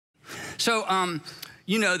So,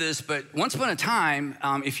 you know this, but once upon a time,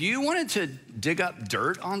 if you wanted to dig up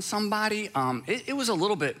dirt on somebody, it was a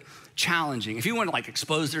little bit challenging. If you wanted to like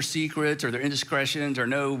expose their secrets or their indiscretions or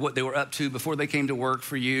know what they were up to before they came to work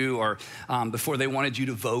for you or before they wanted you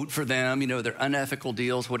to vote for them, you know, their unethical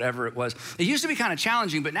deals, whatever it was. It used to be kind of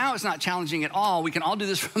challenging, but now it's not challenging at all. We can all do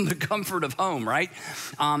this from the comfort of home, right?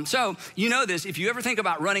 So you know this, if you ever think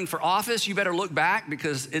about running for office, you better look back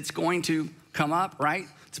because it's going to come up, right?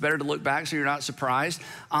 It's better to look back so you're not surprised.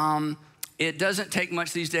 It doesn't take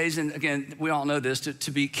much these days, and again, we all know this,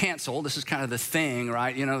 to be canceled. This is kind of the thing,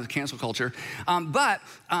 right? You know, the cancel culture.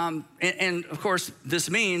 And of course, this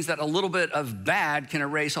means that a little bit of bad can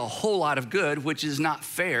erase a whole lot of good, which is not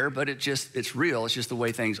fair, but it's real. It's just the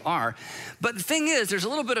way things are. But the thing is, there's a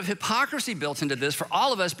little bit of hypocrisy built into this for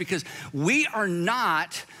all of us because we are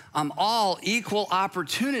not all equal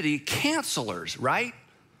opportunity cancelers, right?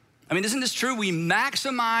 I mean, isn't this true? We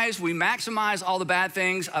maximize all the bad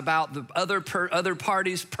things about the other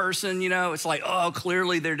party's person, you know? It's like, oh,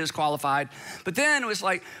 clearly they're disqualified. But then it was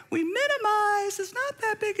like, we minimize, it's not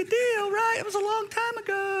that big a deal, right? It was a long time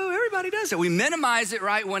ago, everybody does it. We minimize it,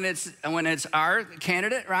 right, when it's our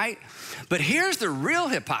candidate, right? But here's the real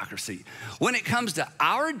hypocrisy. When it comes to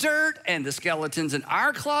our dirt and the skeletons in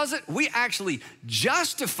our closet, we actually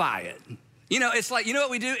justify it. You know, it's like, you know what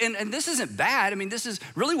we do? And this isn't bad. I mean, this is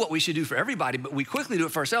really what we should do for everybody, but we quickly do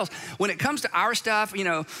it for ourselves. When it comes to our stuff, you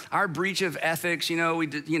know, our breach of ethics, you know, we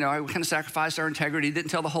kind of sacrificed our integrity,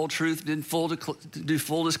 didn't tell the whole truth, didn't do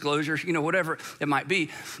full disclosure, you know, whatever it might be.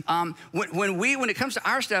 When it comes to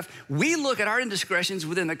our stuff, we look at our indiscretions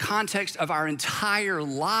within the context of our entire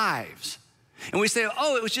lives. And we say,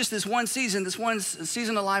 oh, it was just this one season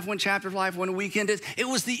of life, one chapter of life, one weekend. It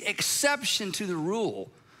was the exception to the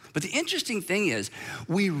rule. But the interesting thing is,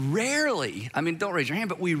 we rarely, I mean, don't raise your hand,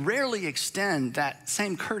 but we rarely extend that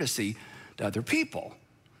same courtesy to other people.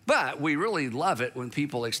 But we really love it when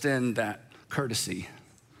people extend that courtesy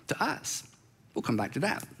to us. We'll come back to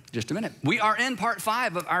that in just a minute. We are in part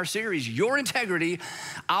 5 of our series, Your Integrity,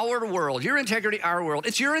 Our World. Your integrity, our world.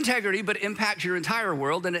 It's your integrity, but it impacts your entire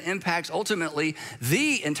world, and it impacts ultimately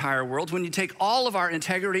the entire world when you take all of our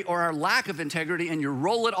integrity or our lack of integrity and you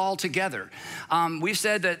roll it all together. We've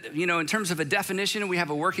said that, you know, in terms of a definition, we have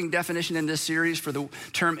a working definition in this series for the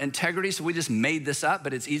term integrity, so we just made this up,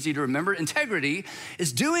 but it's easy to remember. Integrity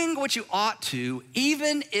is doing what you ought to,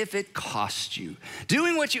 even if it costs you.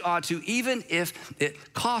 Doing what you ought to, even if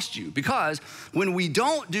it costs you, because when we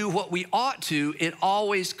don't do what we ought to, it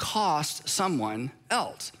always costs someone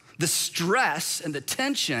else. The stress and the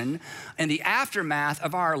tension and the aftermath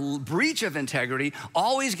of our breach of integrity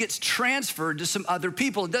always gets transferred to some other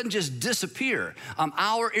people. It doesn't just disappear.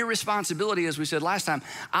 Our irresponsibility, as we said last time,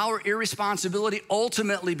 our irresponsibility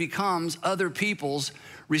ultimately becomes other people's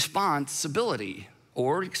responsibility.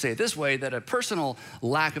 Or you can say it this way, that a personal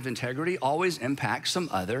lack of integrity always impacts some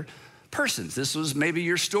other persons. This was maybe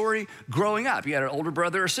your story growing up. You had an older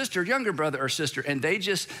brother or sister, younger brother or sister, and they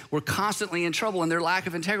just were constantly in trouble, and their lack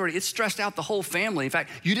of integrity, it stressed out the whole family. In fact,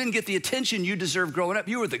 you didn't get the attention you deserved growing up.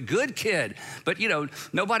 You were the good kid, but you know,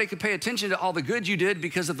 nobody could pay attention to all the good you did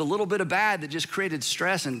because of the little bit of bad that just created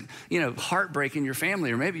stress and, you know, heartbreak in your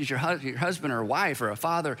family, or maybe it's your husband or a wife or a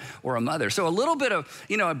father or a mother. So a little bit of,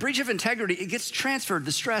 you know, a breach of integrity, it gets transferred,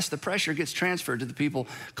 the stress, the pressure gets transferred to the people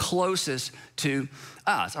closest to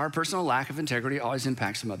us. Our personal lack of integrity always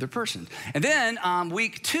impacts some other person. And then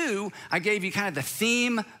week 2, I gave you kind of the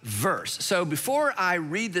theme verse. So before I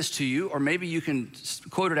read this to you, or maybe you can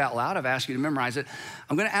quote it out loud, I've asked you to memorize it.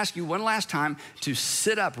 I'm gonna ask you one last time to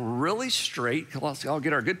sit up really straight. Let's all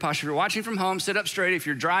get our good posture. If you're watching from home, sit up straight. If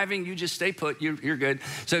you're driving, you just stay put, you're good.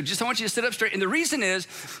 So just I want you to sit up straight. And the reason is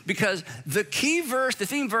because the key verse, the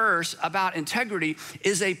theme verse about integrity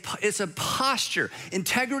is it's a posture.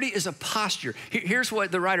 Integrity is a posture. Here's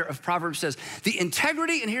what the writer of Proverbs says. The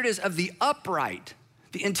integrity, and here it is, of the upright.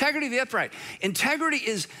 The integrity of the upright. Integrity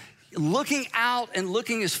is looking out and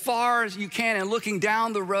looking as far as you can and looking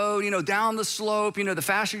down the road, you know, down the slope. You know, the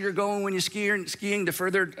faster you're going when you're skiing, the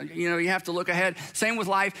further, you know, you have to look ahead. Same with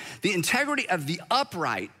life. The integrity of the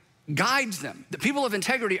upright guides them. The people of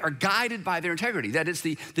integrity are guided by their integrity. That is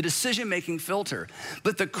the decision-making filter.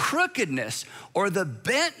 But the crookedness or the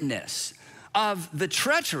bentness of the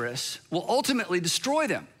treacherous will ultimately destroy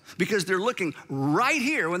them because they're looking right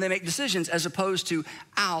here when they make decisions as opposed to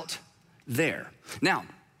out there. Now,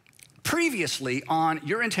 previously on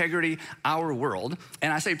Your Integrity, Our World.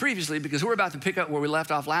 And I say previously because we're about to pick up where we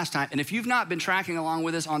left off last time. And if you've not been tracking along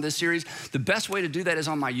with us on this series, the best way to do that is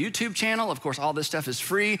on my YouTube channel. Of course, all this stuff is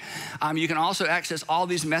free. You can also access all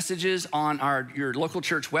these messages on your local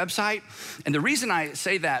church website. And the reason I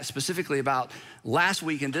say that specifically about last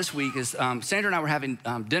week and this week is Sandra and I were having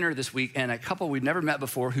dinner this week, and a couple we'd never met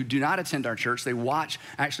before who do not attend our church, they watch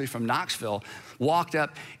actually from Knoxville, walked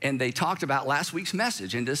up and they talked about last week's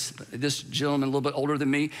message. And this gentleman, a little bit older than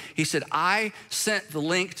me, he said, I sent the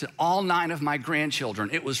link to all 9 of my grandchildren.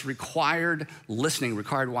 It was required listening,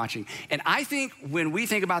 required watching. And I think when we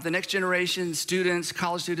think about the next generation, students,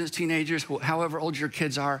 college students, teenagers, however old your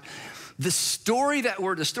kids are, the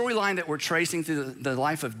storyline that we're tracing through the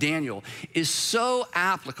life of Daniel is so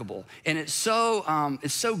applicable, and it's so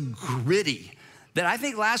gritty that I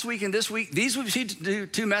think last week and this week, these would be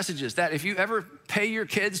 2 messages that if you ever pay your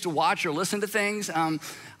kids to watch or listen to things,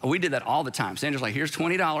 we did that all the time. Sandra's like, here's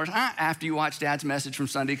 $20 after you watch Dad's message from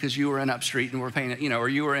Sunday because you were in Upstreet and we're paying it, or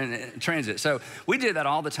you were in transit. So we did that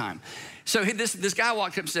all the time. So this guy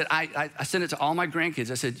walked up and said, I sent it to all my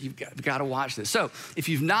grandkids. I said, you've got to watch this. So if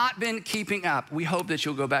you've not been keeping up, we hope that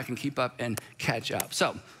you'll go back and keep up and catch up.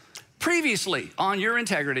 So previously on Your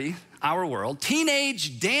Integrity, Our World,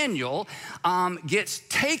 teenage Daniel gets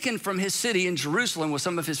taken from his city in Jerusalem with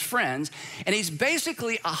some of his friends, and he's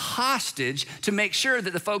basically a hostage to make sure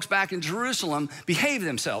that the folks back in Jerusalem behave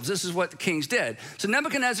themselves. This is what the kings did. So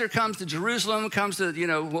Nebuchadnezzar comes to Jerusalem, comes to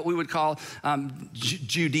what we would call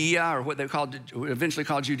Judea, or what they eventually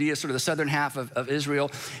called Judea, sort of the southern half of Israel,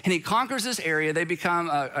 and he conquers this area. They become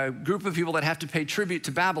a group of people that have to pay tribute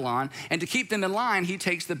to Babylon, and to keep them in line, he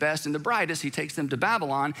takes the best and the brightest. He takes them to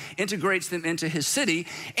Babylon, integrates them into his city,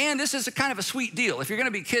 and this is a kind of a sweet deal. If you're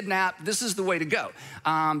gonna be kidnapped, this is the way to go.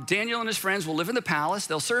 Daniel and his friends will live in the palace,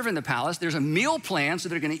 they'll serve in the palace, there's a meal plan, so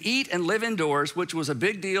they're gonna eat and live indoors, which was a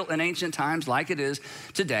big deal in ancient times like it is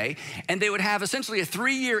today, and they would have essentially a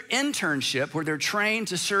 3-year internship where they're trained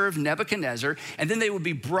to serve Nebuchadnezzar, and then they would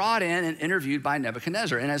be brought in and interviewed by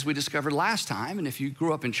Nebuchadnezzar. And as we discovered last time, and if you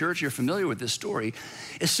grew up in church, you're familiar with this story,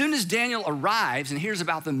 as soon as Daniel arrives and hears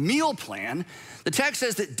about the meal plan, the text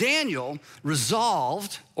says that Daniel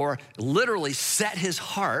resolved, or literally set his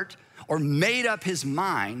heart, or made up his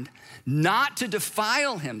mind not to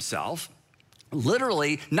defile himself,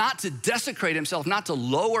 literally not to desecrate himself, not to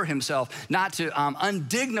lower himself, not to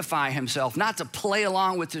undignify himself, not to play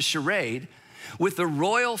along with the charade, with the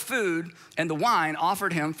royal food and the wine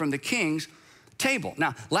offered him from the king's table.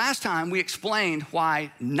 Now, last time we explained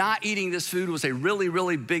why not eating this food was a really,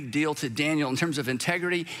 really big deal to Daniel in terms of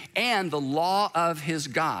integrity and the law of his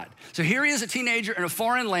God. So here he is, a teenager in a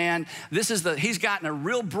foreign land. He's gotten a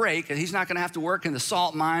real break, and he's not gonna have to work in the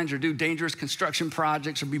salt mines or do dangerous construction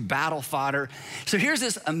projects or be battle fodder. So here's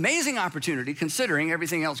this amazing opportunity considering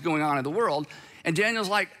everything else going on in the world. And Daniel's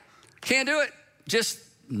like, can't do it, just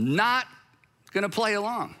not gonna play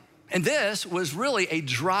along. And this was really a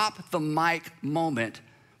drop the mic moment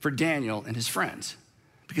for Daniel and his friends,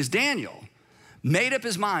 because Daniel made up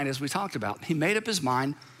his mind, as we talked about. He made up his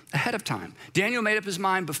mind ahead of time. Daniel made up his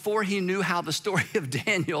mind before he knew how the story of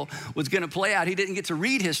Daniel was gonna play out. He didn't get to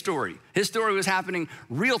read his story. His story was happening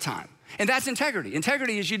real time. And that's integrity.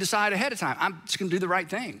 Integrity is you decide ahead of time, I'm just gonna do the right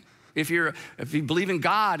thing. If you believe in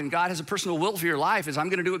God and God has a personal will for your life, is I'm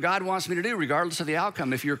gonna do what God wants me to do regardless of the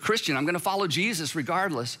outcome. If you're a Christian, I'm gonna follow Jesus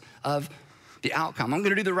regardless of the outcome. I'm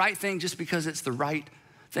gonna do the right thing just because it's the right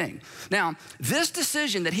thing. Now, this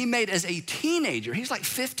decision that he made as a teenager, he's like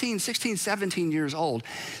 15, 16, 17 years old,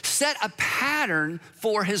 set a pattern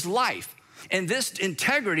for his life. And this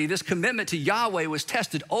integrity, this commitment to Yahweh was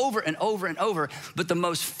tested over and over and over. But the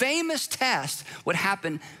most famous test would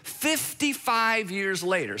happen 55 years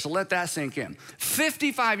later. So let that sink in.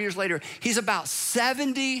 55 years later, he's about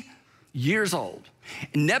 70 years old.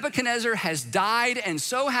 Nebuchadnezzar has died, and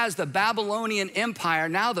so has the Babylonian Empire.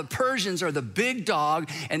 Now the Persians are the big dog,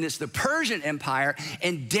 and it's the Persian Empire.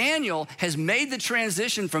 And Daniel has made the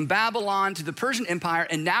transition from Babylon to the Persian Empire,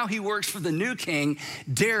 and now he works for the new king,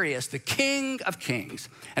 Darius, the King of Kings.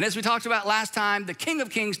 And as we talked about last time, the King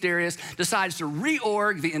of Kings, Darius, decides to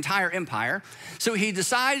reorg the entire empire. So he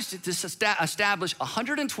decides to establish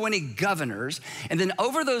 120 governors, and then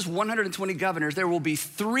over those 120 governors, there will be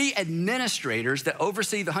 3 administrators that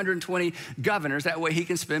oversee the 120 governors. That way he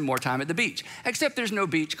can spend more time at the beach, except there's no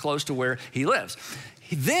beach close to where he lives.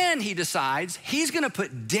 Then he decides he's gonna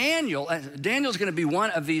put Daniel's gonna be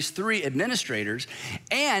one of these 3 administrators,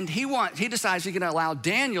 and he decides he's gonna allow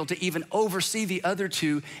Daniel to even oversee the other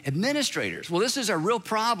 2 administrators. Well, this is a real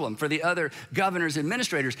problem for the other governors,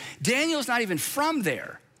 administrators. Daniel's not even from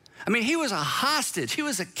there. I mean, he was a hostage. He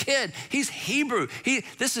was a kid. He's Hebrew.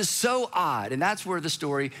 This is so odd. And that's where the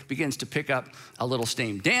story begins to pick up a little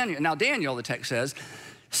steam. Daniel, the text says,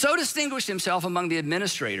 so distinguished himself among the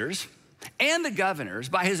administrators and the governors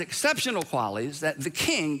by his exceptional qualities that the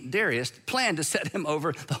king, Darius, planned to set him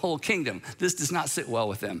over the whole kingdom. This does not sit well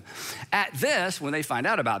with them. When they find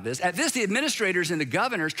out about this, the administrators and the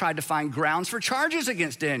governors tried to find grounds for charges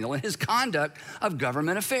against Daniel and his conduct of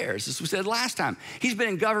government affairs. This was said last time. He's been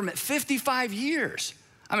in government 55 years.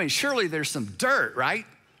 I mean, surely there's some dirt, right?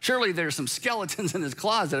 Surely there's some skeletons in his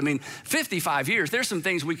closet. I mean, 55 years, there's some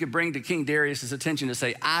things we could bring to King Darius's attention to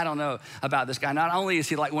say, I don't know about this guy. Not only is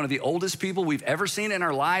he like one of the oldest people we've ever seen in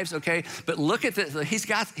our lives, okay, but look at this, he's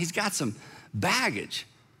got some baggage.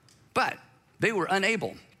 But they were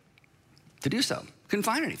unable to do so. Couldn't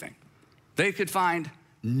find anything. They could find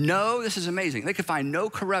this is amazing, they could find no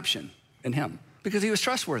corruption in him because he was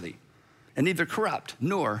trustworthy and neither corrupt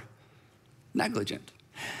nor negligent.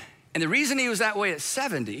 And the reason he was that way at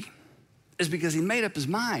 70 is because he made up his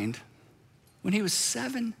mind when he was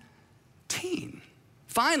 17.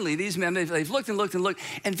 Finally, these men, they've looked and looked and looked,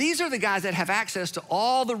 and these are the guys that have access to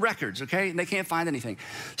all the records, okay? And they can't find anything.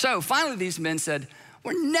 So finally, these men said,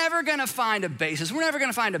 we're never gonna find a basis. We're never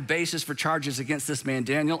gonna find a basis for charges against this man,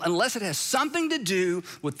 Daniel, unless it has something to do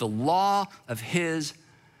with the law of his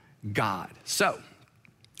God. So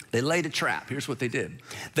they laid a trap. Here's what they did.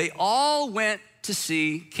 They all went to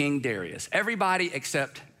see King Darius, everybody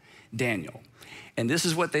except Daniel. And this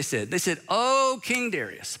is what they said. They said, oh, King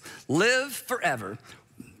Darius, live forever.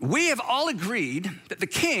 We have all agreed that the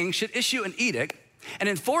king should issue an edict and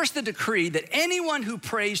enforce the decree that anyone who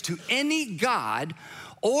prays to any god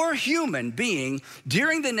or human being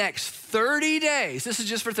during the next 30 days, this is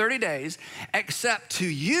just for 30 days, except to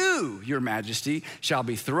you, your majesty, shall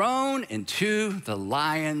be thrown into the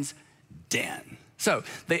lion's den. So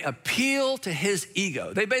they appeal to his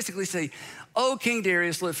ego. They basically say, oh, King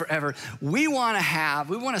Darius, live forever. We want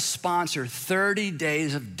to sponsor 30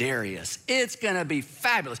 days of Darius. It's gonna be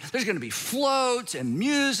fabulous. There's gonna be floats and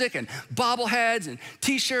music and bobbleheads and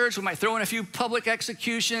t-shirts. We might throw in a few public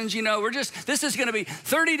executions. This is gonna be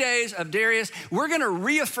 30 days of Darius. We're gonna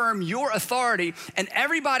reaffirm your authority, and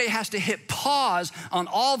everybody has to hit pause on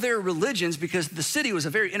all their religions because the city was a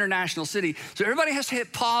very international city. So everybody has to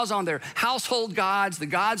hit pause on their household gods, the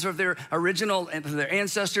gods of their original, their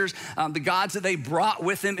ancestors, the gods that they brought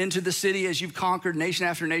with them into the city as you've conquered nation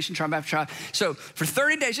after nation, tribe after tribe. So for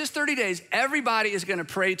 30 days, just 30 days, everybody is gonna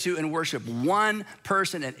pray to and worship one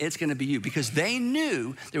person, and it's gonna be you, because they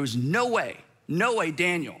knew there was no way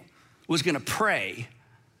Daniel was gonna pray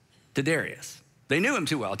to Darius. They knew him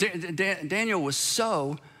too well. Daniel was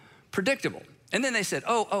so predictable. And then they said,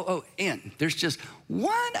 and there's just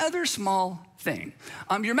one other small thing.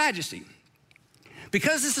 Your Majesty,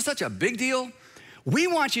 because this is such a big deal, we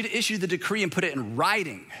want you to issue the decree and put it in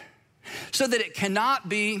writing so that it cannot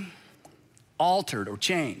be altered or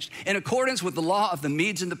changed in accordance with the law of the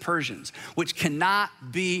Medes and the Persians, which cannot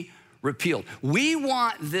be repealed. We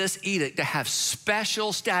want this edict to have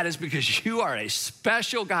special status because you are a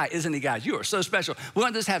special guy, isn't he, guys? You are so special. We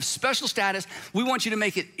want this to have special status. We want you to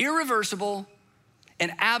make it irreversible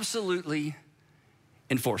and absolutely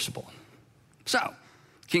enforceable. So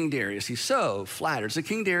King Darius, he's so flattered. So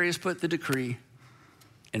King Darius put the decree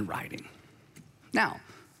in writing. Now,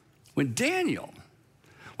 when Daniel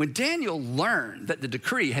learned that the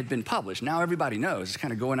decree had been published, now everybody knows, it's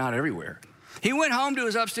kind of going out everywhere. He went home to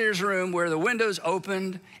his upstairs room where the windows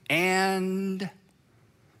opened, and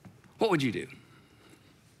what would you do?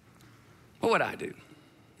 What would I do?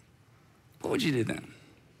 What would you do then?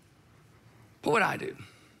 What would I do?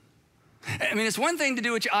 I mean, it's one thing to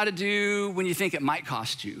do what you ought to do when you think it might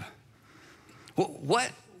cost you.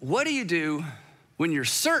 What do you do when you're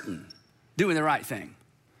certain doing the right thing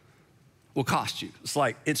will cost you? It's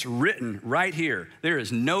like it's written right here. There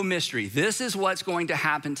is no mystery. This is what's going to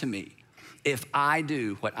happen to me if I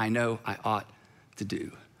do what I know I ought to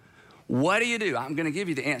do. What do you do? I'm gonna give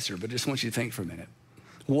you the answer, but I just want you to think for a minute.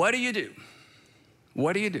 What do you do?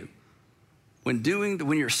 What do you do when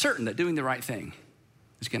you're certain that doing the right thing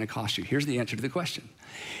is gonna cost you? Here's the answer to the question.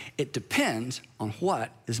 It depends on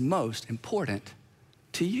what is most important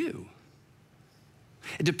to you.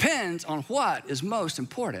 It depends on what is most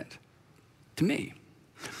important to me.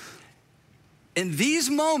 In these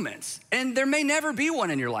moments, and there may never be one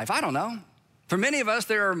in your life, I don't know. For many of us,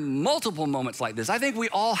 there are multiple moments like this. I think we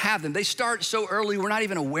all have them. They start so early, we're not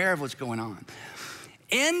even aware of what's going on.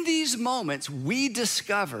 In these moments, we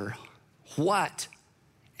discover what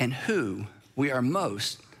and who we are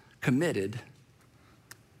most committed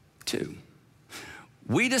to.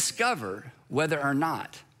 We discover whether or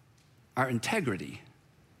not our integrity,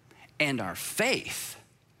 and our faith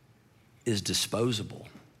is disposable.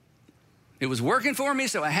 It was working for me,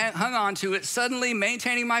 so I hung on to it. Suddenly,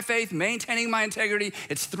 maintaining my faith, maintaining my integrity,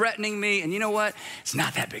 it's threatening me. And you know what? It's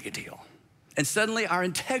not that big a deal. And suddenly, our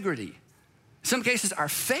integrity, in some cases, our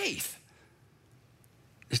faith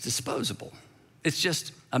is disposable. It's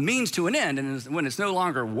just a means to an end. And when it's no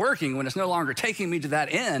longer working, when it's no longer taking me to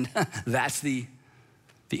that end, that's the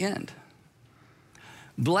end.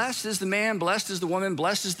 Blessed is the man, blessed is the woman,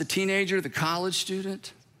 blessed is the teenager, the college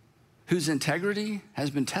student whose integrity has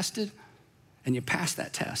been tested. And you pass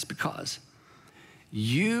that test because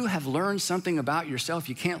you have learned something about yourself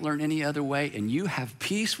you can't learn any other way, and you have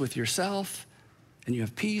peace with yourself, and you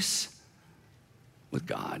have peace with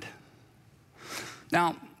God.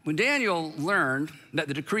 Now, when Daniel learned that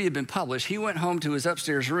the decree had been published, he went home to his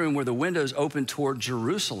upstairs room where the windows opened toward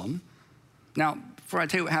Jerusalem. Now, before I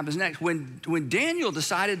tell you what happens next, when Daniel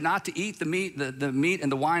decided not to eat the meat and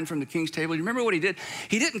the wine from the king's table, you remember what he did?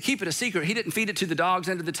 He didn't keep it a secret. He didn't feed it to the dogs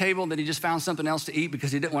under the table and then he just found something else to eat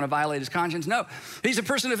because he didn't want to violate his conscience. No, he's a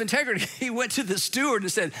person of integrity. He went to the steward and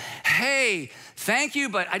said, hey, thank you,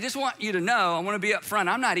 but I just want you to know, I want to be up front.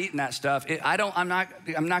 I'm not eating that stuff. I'm not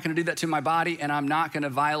going to do that to my body, and I'm not going to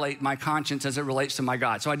violate my conscience as it relates to my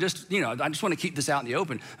God. So I just want to keep this out in the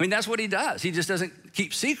open. I mean, that's what he does. He just doesn't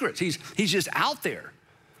keep secrets. He's just out there.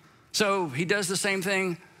 So he does the same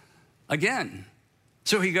thing again.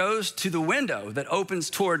 So he goes to the window that opens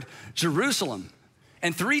toward Jerusalem,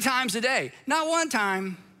 and 3 times a day, not one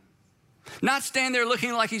time, not stand there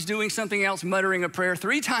looking like he's doing something else, muttering a prayer.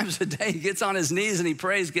 3 times a day, he gets on his knees and he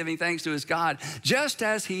prays, giving thanks to his God, just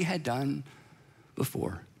as he had done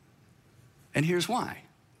before. And here's why.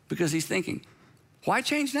 Because he's thinking, why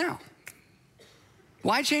change now?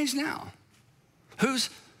 Why change now?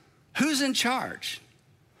 Who's in charge?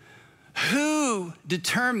 Who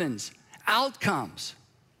determines outcomes?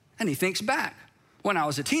 And he thinks back. When I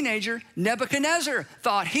was a teenager, Nebuchadnezzar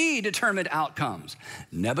thought he determined outcomes.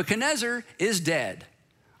 Nebuchadnezzar is dead,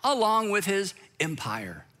 along with his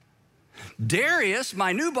empire. Darius,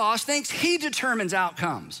 my new boss, thinks he determines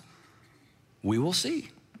outcomes. We will see.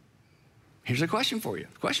 Here's a question for you,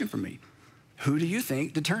 a question for me. Who do you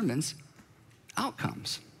think determines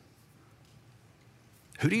outcomes?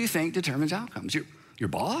 Who do you think determines outcomes? Your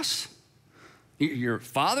boss? Your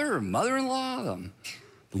father or mother-in-law?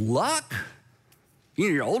 Luck?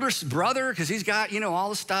 Your oldest brother, because he's got, all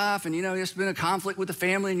the stuff, and, there's been a conflict with the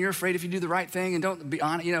family, and you're afraid if you do the right thing and don't be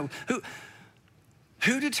honest,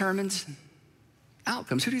 who determines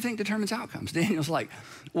outcomes? Who do you think determines outcomes? Daniel's like,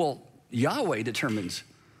 well, Yahweh determines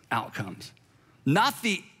outcomes, not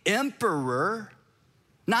the emperor,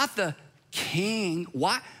 not the king.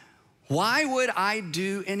 Why would I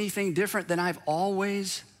do anything different than I've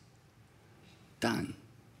always done?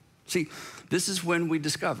 See, this is when we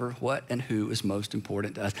discover what and who is most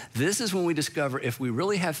important to us. This is when we discover if we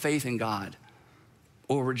really have faith in God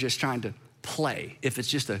or we're just trying to play, if it's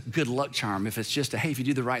just a good luck charm, if it's just hey, if you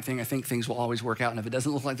do the right thing, I think things will always work out. And if it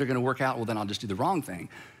doesn't look like they're going to work out, well, then I'll just do the wrong thing.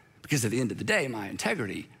 Because at the end of the day, my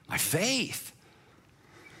integrity, my faith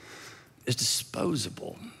is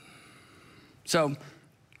disposable. So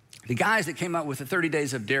the guys that came up with the 30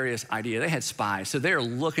 days of Darius idea, they had spies. So they're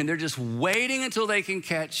looking, they're just waiting until they can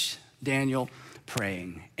catch Daniel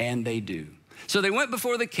praying, and they do. So they went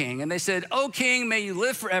before the king and they said, "Oh, king, may you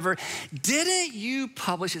live forever. Didn't you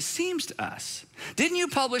publish," it seems to us, didn't you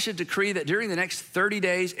publish a decree that during the next 30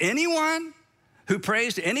 days, anyone who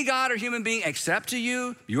prays to any god or human being except to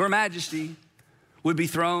you, your majesty, would be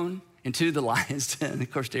thrown into the lion's den? And of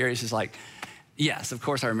course, Darius is like, yes, of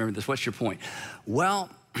course I remember this. What's your point? Well,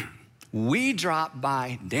 we dropped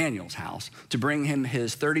by Daniel's house to bring him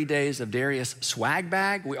his 30 days of Darius swag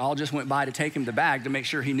bag. We all just went by to take him the bag to make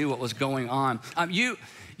sure he knew what was going on. You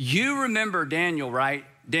remember Daniel, right?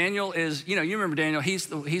 Daniel is, you remember Daniel. He's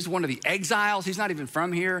one of the exiles. He's not even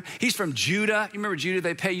from here. He's from Judah. You remember Judah?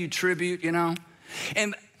 They pay you tribute,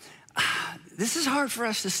 And this is hard for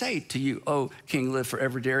us to say to you, "Oh, King, live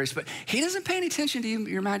forever, Darius." But he doesn't pay any attention to you,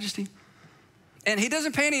 your majesty. And he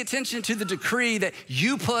doesn't pay any attention to the decree that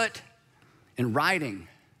you put in writing.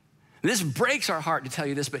 This breaks our heart to tell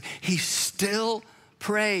you this, but he still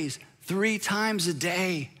prays 3 times a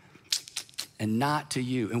day and not to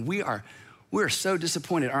you. And we're so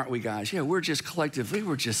disappointed, aren't we, guys? Yeah, we're just collectively,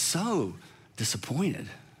 we're just so disappointed.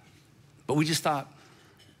 But we just thought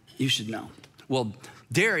you should know. Well,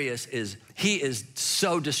 Darius is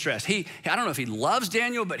so distressed. I don't know if he loves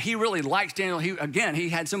Daniel, but he really likes Daniel. He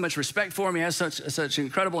had so much respect for him. He has such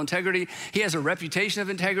incredible integrity. He has a reputation of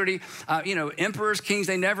integrity. Emperors, kings,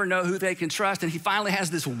 they never know who they can trust. And he finally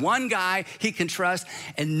has this one guy he can trust.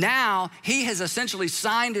 And now he has essentially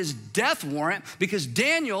signed his death warrant because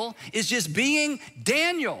Daniel is just being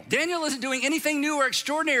Daniel. Daniel isn't doing anything new or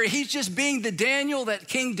extraordinary. He's just being the Daniel that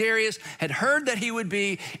King Darius had heard that he would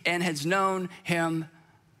be and has known him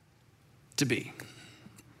to be.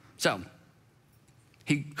 So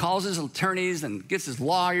he calls his attorneys and gets his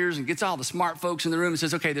lawyers and gets all the smart folks in the room and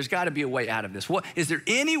says, okay, there's got to be a way out of this. Is there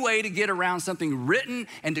any way to get around something written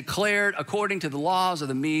and declared according to the laws of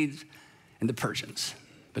the Medes and the Persians?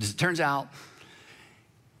 But as it turns out,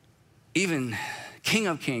 even King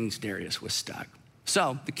of Kings Darius was stuck.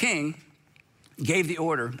 So the king gave the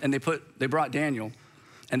order, and they brought Daniel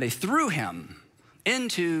and they threw him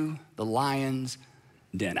into the lion's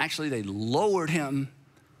den. Actually, they lowered him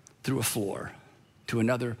through a floor to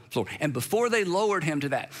another floor. And before they lowered him to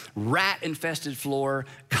that rat-infested floor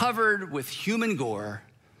covered with human gore,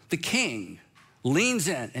 the king leans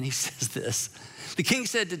in and he says this. The king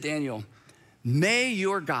said to Daniel, "May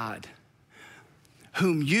your God,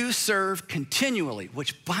 whom you serve continually,"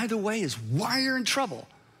 which, by the way, is why you're in trouble.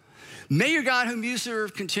 "May your God, whom you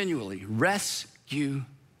serve continually, rescue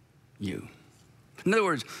you." In other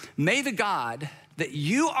words, may the God that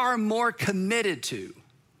you are more committed to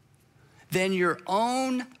than your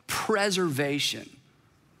own preservation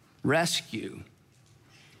rescue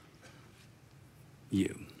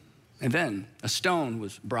you. And then a stone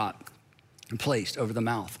was brought and placed over the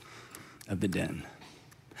mouth of the den.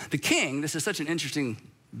 The king, this is such an interesting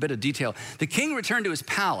bit of detail, the king returned to his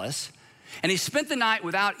palace and he spent the night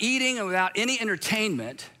without eating and without any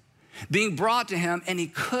entertainment being brought to him, and he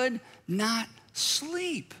could not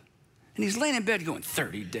sleep. And he's laying in bed going,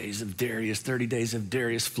 30 days of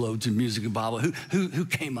Darius flowed to music and Bible. Who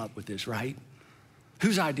came up with this, right?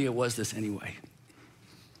 Whose idea was this anyway?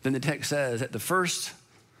 Then the text says, at the first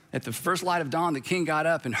light of dawn, the king got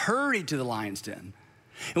up and hurried to the lion's den.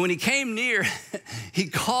 And when he came near, he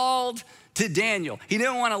called to Daniel. He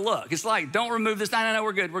didn't want to look. It's like, don't remove this. No,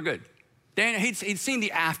 we're good. Daniel, he'd seen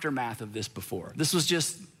the aftermath of this before. This was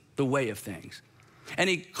just the way of things. And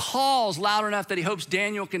he calls loud enough that he hopes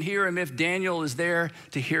Daniel can hear him if Daniel is there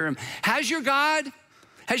to hear him. Has your God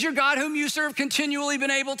whom you serve continually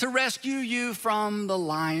been able to rescue you from the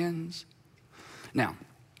lions? Now,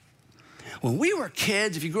 when we were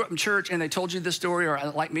kids, if you grew up in church and they told you this story, or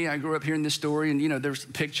like me, I grew up hearing this story and, there's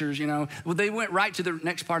pictures, well, they went right to the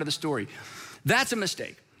next part of the story. That's a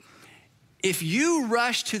mistake. If you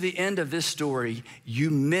rush to the end of this story, you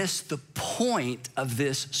miss the point of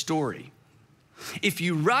this story. If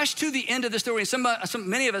you rush to the end of the story, and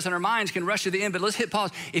many of us in our minds can rush to the end, but let's hit pause.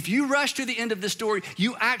 If you rush to the end of the story,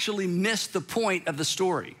 you actually miss the point of the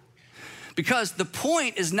story. Because the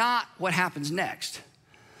point is not what happens next.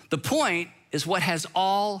 The point is what has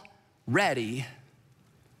already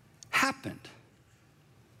happened.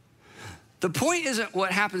 The point isn't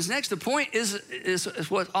what happens next. The point is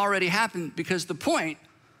what already happened, because the point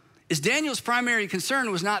is Daniel's primary concern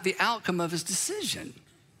was not the outcome of his decision.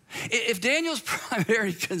 If Daniel's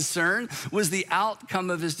primary concern was the outcome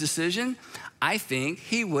of his decision, I think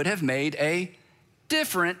he would have made a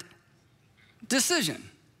different decision,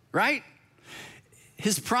 right?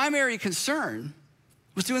 His primary concern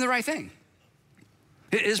was doing the right thing.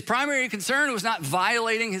 His primary concern was not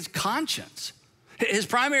violating his conscience. His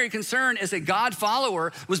primary concern as a God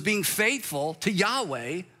follower was being faithful to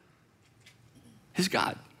Yahweh, his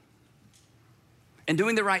God. And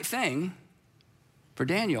doing the right thing for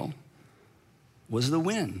Daniel was the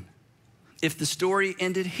win. If the story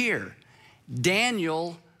ended here,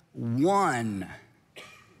 Daniel won.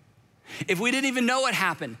 If we didn't even know what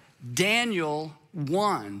happened, Daniel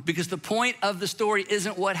won. Because the point of the story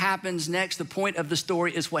isn't what happens next. The point of the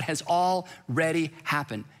story is what has already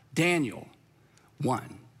happened. Daniel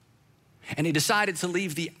won. And he decided to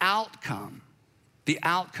leave the outcome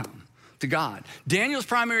to God. Daniel's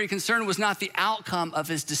primary concern was not the outcome of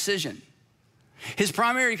his decision. His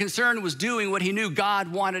primary concern was doing what he knew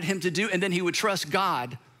God wanted him to do, and then he would trust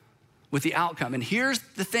God with the outcome. And here's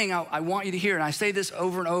the thing I want you to hear, and I say this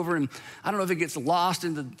over and over, and I don't know if it gets lost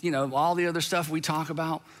in all the other stuff we talk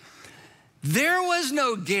about. There was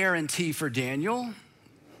no guarantee for Daniel,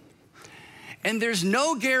 and there's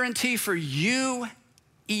no guarantee for you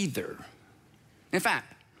either. In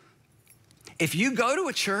fact, if you go to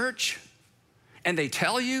a church and they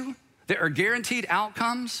tell you there are guaranteed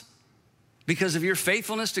outcomes because of your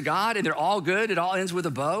faithfulness to God, and they're all good, it all ends with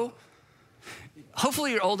a bow,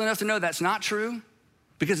 hopefully you're old enough to know that's not true.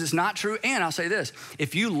 because it's not true. And I'll say this,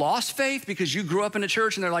 if you lost faith because you grew up in a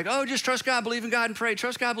church and they're like, oh, just trust God, believe in God and pray,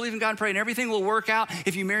 trust God, believe in God and pray, and everything will work out.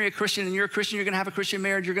 If you marry a Christian and you're a Christian, you're gonna have a Christian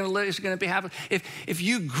marriage, you're gonna live, it's gonna be happy. If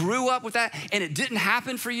you grew up with that and it didn't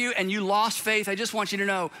happen for you and you lost faith, I just want you to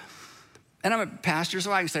know, and I'm a pastor,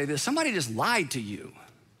 so I can say this, somebody just lied to you.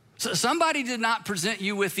 So somebody did not present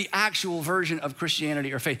you with the actual version of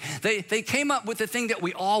Christianity or faith. They came up with the thing that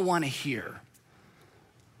we all wanna hear.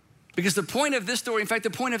 Because the point of this story, in fact, the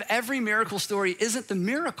point of every miracle story isn't the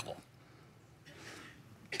miracle.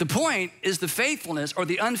 The point is the faithfulness or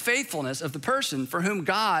the unfaithfulness of the person for whom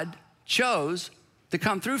God chose to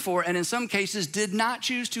come through for, and in some cases did not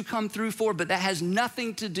choose to come through for, but that has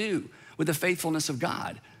nothing to do with the faithfulness of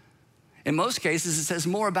God. In most cases, it says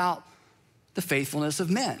more about the faithfulness of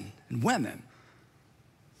men and women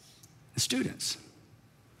and students.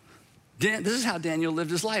 This is how Daniel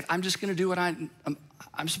lived his life. I'm just gonna do what I'm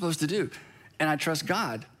supposed to do. And I trust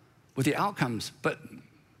God with the outcomes, but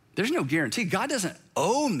there's no guarantee. God doesn't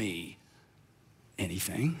owe me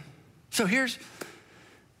anything. So here's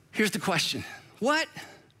the question. What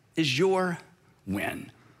is your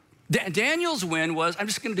win? Daniel's win was, I'm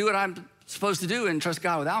just gonna do what I'm supposed to do and trust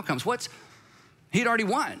God with outcomes. He'd already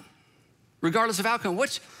won, regardless of outcome.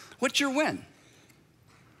 What's your win?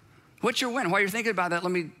 What's your win? While you're thinking about that,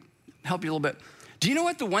 let me help you a little bit. Do you know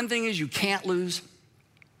what the one thing is you can't lose?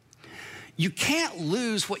 You can't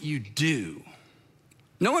lose what you do.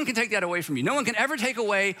 No one can take that away from you. No one can ever take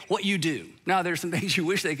away what you do. Now, there's some things you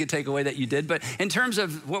wish they could take away that you did, but in terms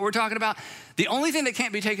of what we're talking about, the only thing that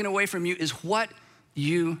can't be taken away from you is what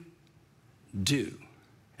you do.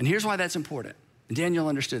 And here's why that's important. And Daniel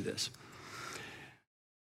understood this.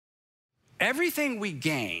 Everything we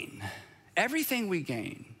gain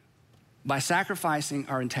by sacrificing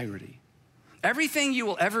our integrity, everything you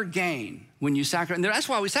will ever gain when you sacrifice, and that's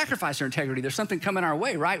why we sacrifice our integrity. There's something coming our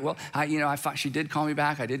way, right? Well, I thought she did call me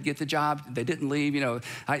back. I did get the job. They didn't leave.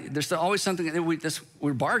 There's always something that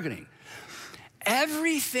we're bargaining.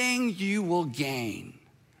 Everything you will gain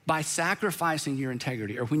by sacrificing your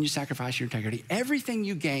integrity, or when you sacrifice your integrity, everything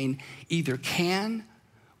you gain either can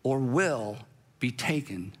or will be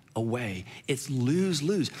taken away. It's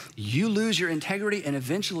lose-lose. You lose your integrity, and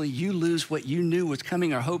eventually you lose what you knew was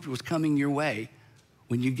coming or hoped was coming your way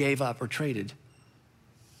when you gave up or traded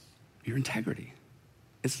your integrity.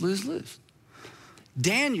 It's lose-lose.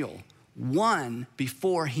 Daniel won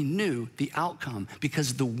before he knew the outcome,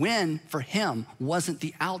 because the win for him wasn't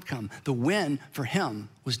the outcome. The win for him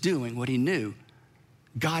was doing what he knew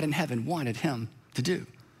God in heaven wanted him to do.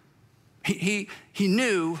 He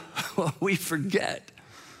knew what we forget.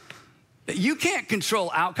 You can't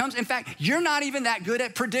control outcomes. In fact, you're not even that good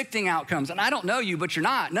at predicting outcomes. And I don't know you, but you're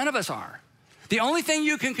not. None of us are. The only thing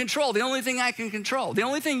you can control, the only thing I can control, the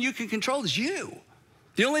only thing you can control is you.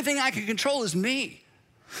 The only thing I can control is me.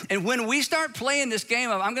 And when we start playing this game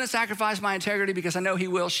of, I'm gonna sacrifice my integrity because I know he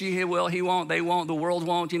will, she will, he won't, they won't, the world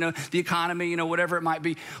won't, the economy, whatever it might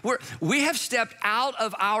be. We have stepped out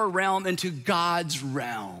of our realm into God's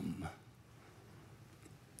realm.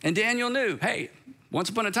 And Daniel knew, hey, once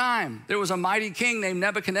upon a time, there was a mighty king named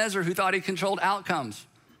Nebuchadnezzar who thought he controlled outcomes.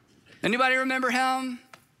 Anybody remember him?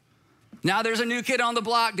 Now there's a new kid on the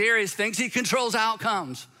block, Darius, thinks he controls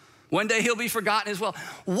outcomes. One day he'll be forgotten as well.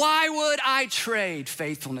 Why would I trade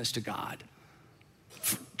faithfulness to God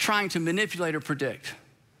for trying to manipulate or predict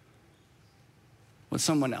what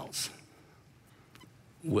someone else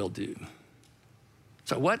will do?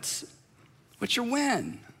 So what's your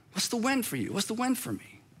win? What's the win for you? What's the win for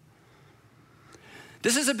me?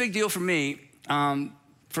 This is a big deal for me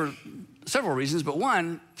for several reasons, but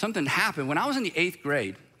one, something happened. When I was in the 8th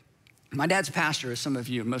grade, my dad's a pastor, as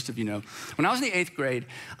most of you know. When I was in the 8th grade,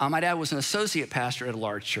 my dad was an associate pastor at a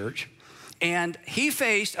large church, and he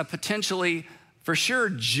faced a potentially, for sure,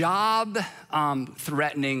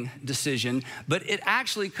 job-threatening decision, but it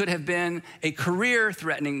actually could have been a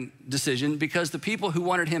career-threatening decision, because the people who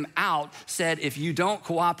wanted him out said, if you don't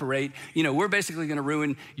cooperate, we're basically gonna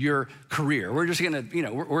ruin your career. We're just gonna,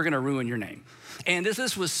 we're gonna ruin your name. And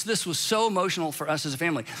this was so emotional for us as a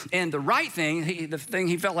family. And the right thing, the thing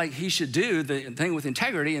he felt like he should do, the thing with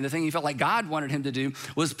integrity, and the thing he felt like God wanted him to do,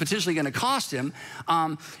 was potentially gonna cost him.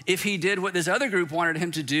 If he did what this other group wanted him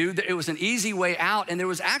to do, it was an easy way out, and there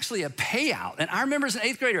was actually a payout. And I remember as an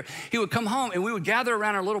 8th grader, he would come home and we would gather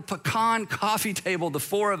around our little pecan coffee table, the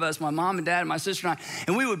 4 of us, my mom and dad and my sister and I,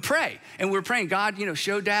 and we would pray. And we were praying, God,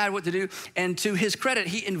 show dad what to do. And to his credit,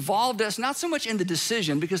 he involved us, not so much in the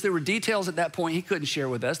decision, because there were details at that point point he couldn't share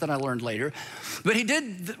with us that I learned later. But he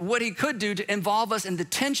did what he could do to involve us in the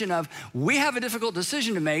tension of, we have a difficult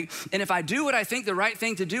decision to make, and if I do what I think the right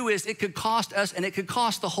thing to do is, it could cost us and it could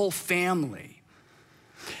cost the whole family.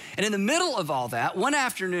 And in the middle of all that, one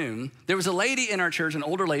afternoon, there was a lady in our church, an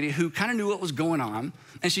older lady, who kind of knew what was going on.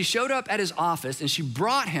 And she showed up at his office and she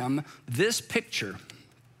brought him this picture.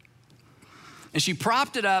 And she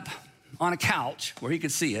propped it up on a couch where he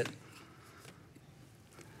could see it.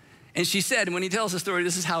 And she said, and when he tells the story,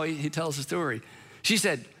 this is how he tells the story. She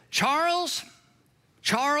said, Charles,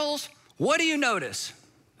 what do you notice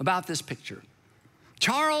about this picture?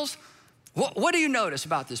 Charles, what do you notice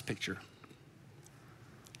about this picture?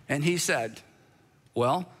 And he said,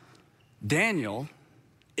 well, Daniel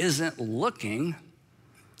isn't looking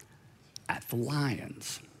at the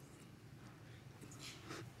lions.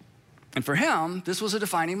 And for him, this was a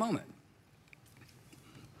defining moment.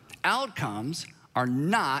 Outcomes are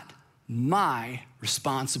not my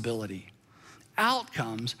responsibility.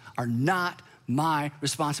 Outcomes are not my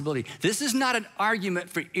responsibility. This is not an argument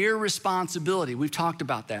for irresponsibility. We've talked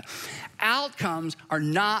about that. Outcomes are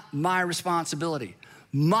not my responsibility.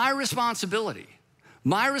 My responsibility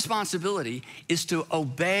is to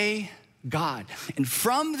obey God. And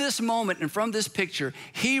from this moment and from this picture,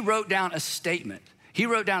 he wrote down a statement. He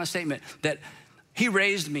wrote down a statement that he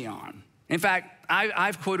raised me on. In fact,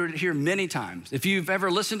 I've quoted it here many times. If you've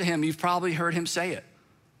ever listened to him, you've probably heard him say it.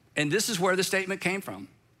 And this is where the statement came from.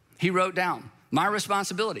 He wrote down, my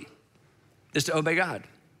responsibility is to obey God.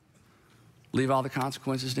 Leave all the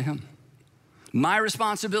consequences to him. My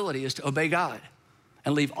responsibility is to obey God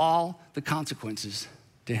and leave all the consequences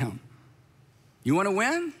to him. You want to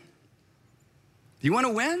win? You want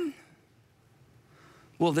to win?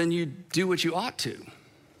 Well, then you do what you ought to,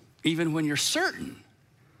 even when you're certain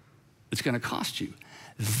it's going to cost you.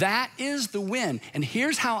 That is the win. And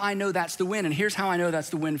here's how I know that's the win, and here's how I know that's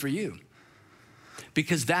the win for you.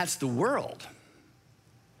 Because that's the world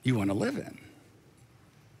you want to live in.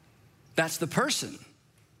 That's the person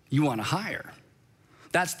you want to hire.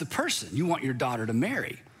 That's the person you want your daughter to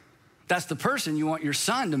marry. That's the person you want your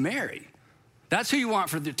son to marry. That's who you want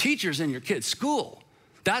for the teachers in your kids' school.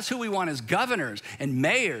 That's who we want as governors and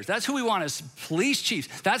mayors. That's who we want as police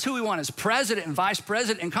chiefs. That's who we want as president and vice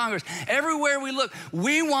president in Congress. Everywhere we look,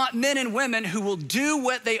 we want men and women who will do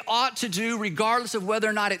what they ought to do regardless of whether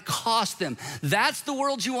or not it costs them. That's the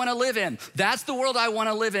world you want to live in. That's the world I want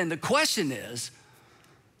to live in. The question is,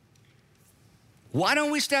 why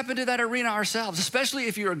don't we step into that arena ourselves, especially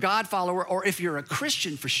if you're a God follower or if you're a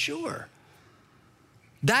Christian for sure?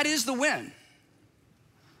 That is the win.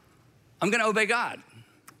 I'm going to obey God.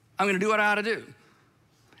 I'm going to do what I ought to do.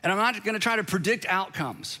 And I'm not going to try to predict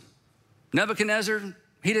outcomes. Nebuchadnezzar,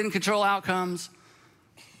 he didn't control outcomes.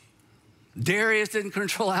 Darius didn't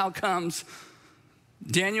control outcomes.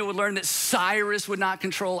 Daniel would learn that Cyrus would not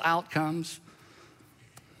control outcomes.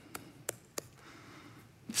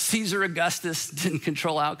 Caesar Augustus didn't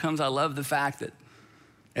control outcomes. I love the fact that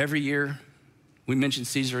every year we mention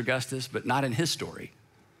Caesar Augustus, but not in his story,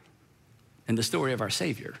 in the story of our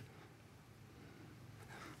Savior.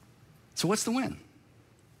 So what's the win?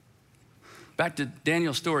 Back to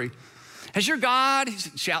Daniel's story. Has your God,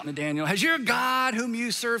 he's shouting at Daniel, has your God whom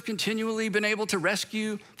you serve continually been able to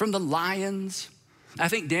rescue from the lions? I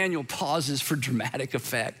think Daniel pauses for dramatic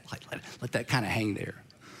effect. Let that kind of hang there.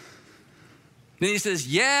 Then he says,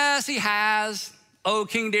 yes, he has. Oh,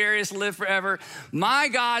 King Darius, live forever. My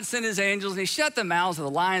God sent his angels and he shut the mouths of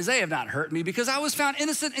the lions. They have not hurt me because I was found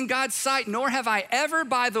innocent in God's sight, nor have I ever,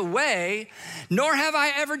 by the way, nor have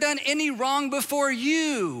I ever done any wrong before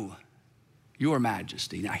you, your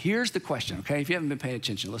majesty. Now, here's the question, okay? If you haven't been paying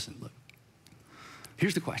attention, listen, look.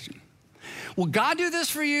 Here's the question. Will God do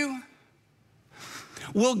this for you?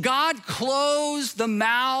 Will God close the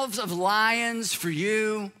mouths of lions for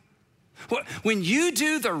you? When you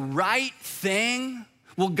do the right thing,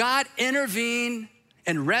 will God intervene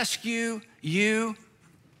and rescue you?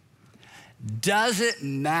 Does it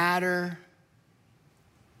matter?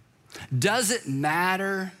 Does it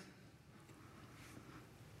matter?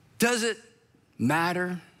 Does it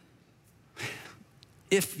matter?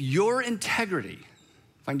 If your integrity,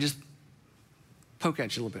 if I can just poke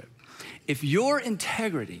at you a little bit, if your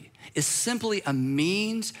integrity is simply a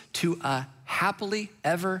means to a happily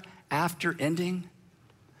ever after ending,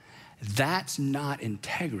 that's not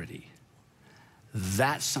integrity.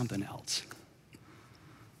 That's something else.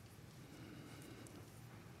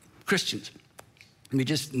 Christians, let me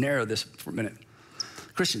just narrow this for a minute.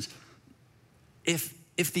 Christians, if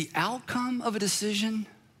the outcome of a decision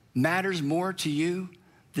matters more to you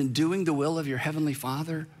than doing the will of your Heavenly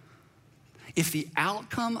Father, if the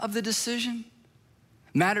outcome of the decision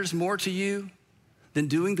matters more to you than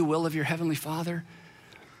doing the will of your Heavenly Father,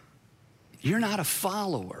 you're not a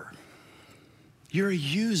follower. You're a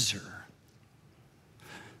user.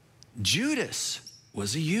 Judas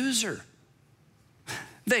was a user.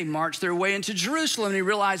 They marched their way into Jerusalem and he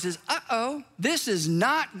realizes, this is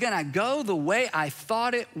not gonna go the way I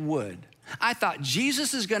thought it would. I thought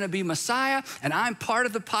Jesus is gonna be Messiah and I'm part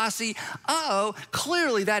of the posse.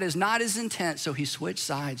 Clearly that is not his intent. So he switched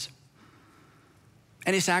sides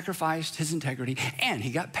and he sacrificed his integrity and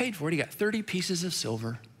he got paid for it. He got 30 pieces of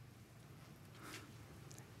silver.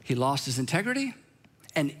 He lost his integrity.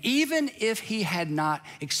 And even if he had not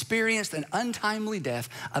experienced an untimely death,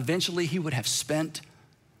 eventually he would have spent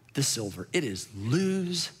the silver. It is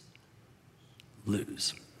lose,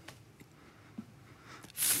 lose.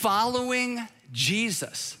 Following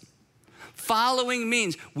Jesus. Following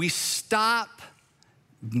means we stop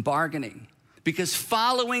bargaining because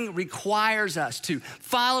following requires us to.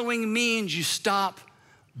 Following means you stop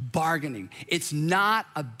bargaining. It's not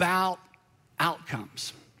about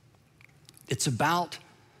outcomes. It's about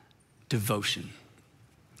devotion.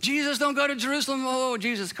 Jesus, don't go to Jerusalem. Oh,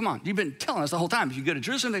 Jesus, come on. You've been telling us the whole time. If you go to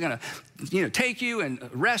Jerusalem, they're gonna, take you and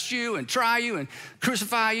arrest you and try you and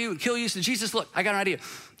crucify you and kill you. So Jesus, look, I got an idea.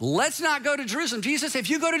 Let's not go to Jerusalem. Jesus, if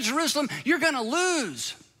you go to Jerusalem, you're gonna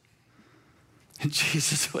lose. And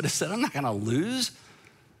Jesus would have said, I'm not gonna lose.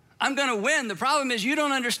 I'm gonna win. The problem is you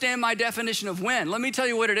don't understand my definition of win. Let me tell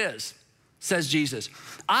you what it is, says Jesus.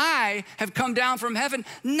 I have come down from heaven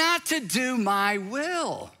not to do my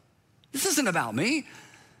will. This isn't about me.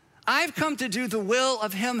 I've come to do the will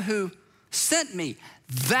of him who sent me.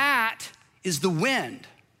 That is the win.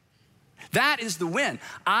 That is the win.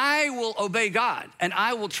 I will obey God and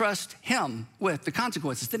I will trust him with the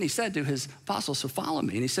consequences. Then he said to his apostles, so follow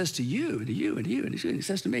me. And he says to you, and to you, and to you, and he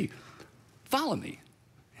says to me, follow me.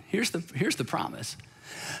 Here's the promise.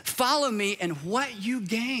 Follow me and what you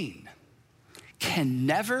gain can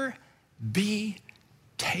never be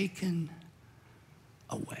taken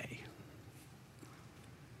away.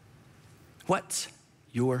 What's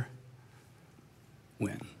your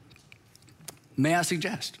win? May I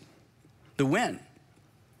suggest the win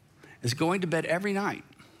is going to bed every night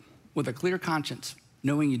with a clear conscience,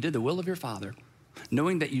 knowing you did the will of your Father,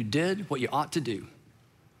 knowing that you did what you ought to do.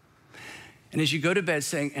 And as you go to bed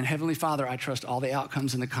saying, and Heavenly Father, I trust all the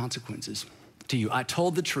outcomes and the consequences to you. I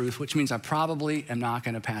told the truth, which means I probably am not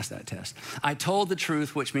gonna pass that test. I told the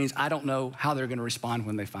truth, which means I don't know how they're gonna respond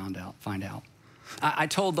when they find out. I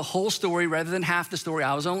told the whole story rather than half the story.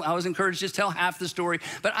 I was encouraged to just tell half the story,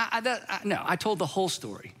 but I told the whole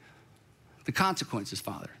story. The consequences,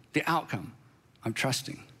 Father, the outcome, I'm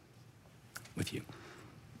trusting with you.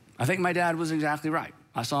 I think my dad was exactly right.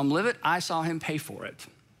 I saw him live it, I saw him pay for it.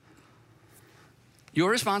 Your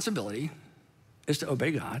responsibility is to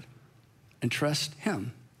obey God and trust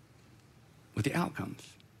him with the outcomes.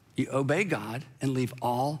 You obey God and leave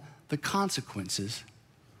all the consequences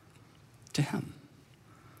to him.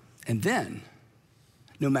 And then,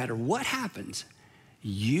 no matter what happens,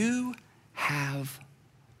 you have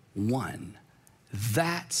won.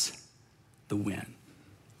 That's the win.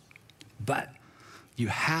 But you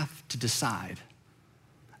have to decide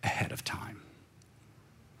ahead of time.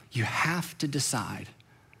 You have to decide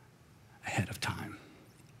ahead of time.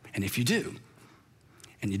 And if you do,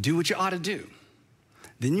 and you do what you ought to do,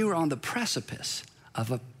 then you are on the precipice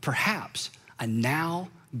of perhaps a now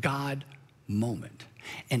God moment.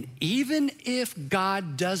 And even if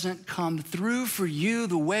God doesn't come through for you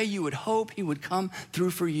the way you would hope he would come through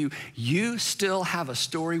for you, you still have a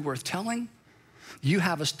story worth telling, you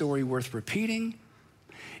have a story worth repeating,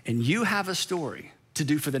 and you have a story to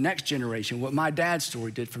do for the next generation what my dad's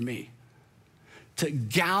story did for me. To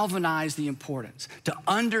galvanize the importance, to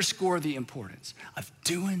underscore the importance of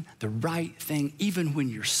doing the right thing even when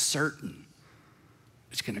you're certain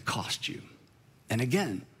it's gonna cost you. And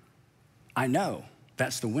again, I know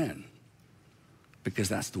that's the win because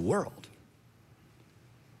that's the world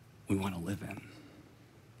we want to live in.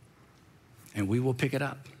 And we will pick it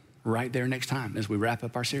up right there next time as we wrap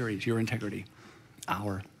up our series, Your Integrity,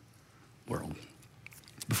 Our World.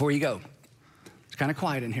 Before you go, it's kind of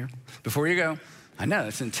quiet in here. Before you go, I know,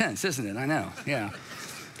 it's intense, isn't it? I know, yeah.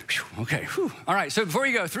 Okay, whew. All right, so before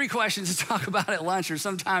you go, 3 questions to talk about at lunch or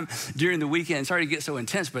sometime during the weekend. Sorry to get so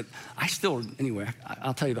intense, but anyway,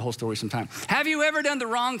 I'll tell you the whole story sometime. Have you ever done the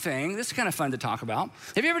wrong thing? This is kind of fun to talk about.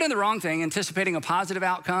 Have you ever done the wrong thing, anticipating a positive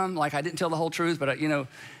outcome, like I didn't tell the whole truth, but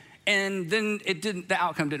and then the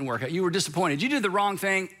outcome didn't work out. You were disappointed. You did the wrong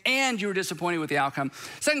thing and you were disappointed with the outcome.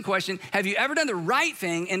 Second question, have you ever done the right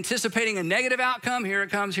thing, anticipating a negative outcome? Here it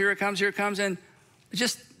comes, and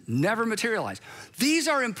just never materialize. These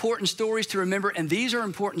are important stories to remember, and these are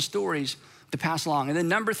important stories to pass along. And then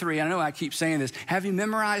number 3, I know I keep saying this, have you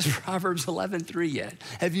memorized Proverbs 11:3 yet?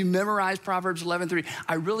 Have you memorized Proverbs 11:3?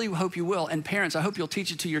 I really hope you will. And parents, I hope you'll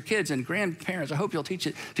teach it to your kids, and grandparents, I hope you'll teach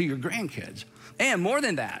it to your grandkids. And more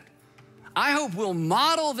than that, I hope we'll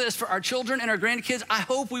model this for our children and our grandkids. I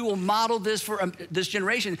hope we will model this for this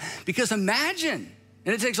generation, because imagine,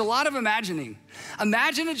 and it takes a lot of imagining,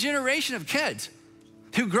 imagine a generation of kids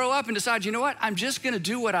who grow up and decide, you know what, I'm just gonna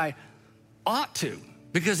do what I ought to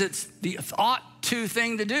because it's the ought to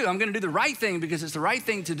thing to do. I'm gonna do the right thing because it's the right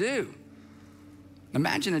thing to do.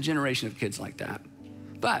 Imagine a generation of kids like that.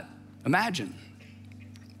 But imagine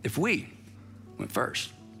if we went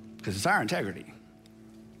first, because it's our integrity,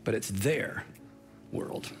 but it's their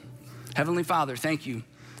world. Heavenly Father, thank you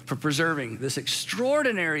for preserving this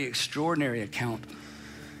extraordinary, extraordinary account.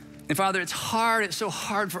 And Father, it's so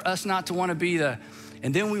hard for us not to want to be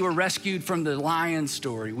and then we were rescued from the lion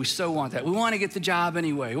story. We so want that. We want to get the job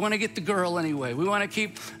anyway. We want to get the girl anyway. We want to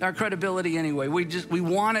keep our credibility anyway. We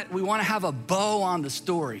want it. We want to have a bow on the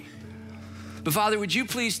story. But Father, would you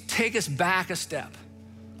please take us back a step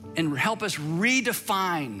and help us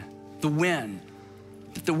redefine the win?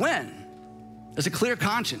 That the win is a clear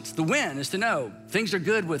conscience. The win is to know things are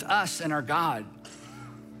good with us and our God.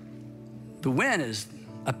 The win is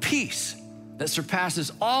a peace that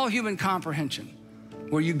surpasses all human comprehension,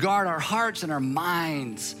 where you guard our hearts and our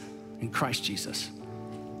minds in Christ Jesus.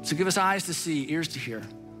 So give us eyes to see, ears to hear,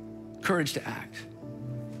 courage to act.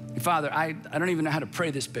 And Father, I don't even know how to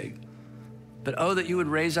pray this big, but oh, that you would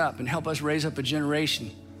raise up and help us raise up a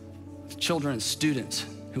generation of children and students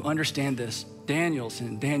who understand this, Daniels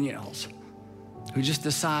and Danielles, who just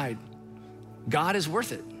decide God is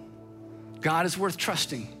worth it. God is worth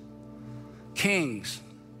trusting. Kings,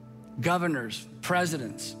 governors,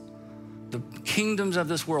 presidents, the kingdoms of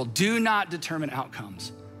this world do not determine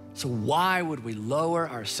outcomes. So why would we lower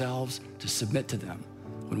ourselves to submit to them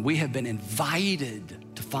when we have been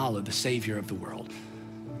invited to follow the Savior of the world?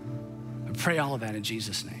 I pray all of that in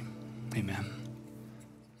Jesus' name. Amen.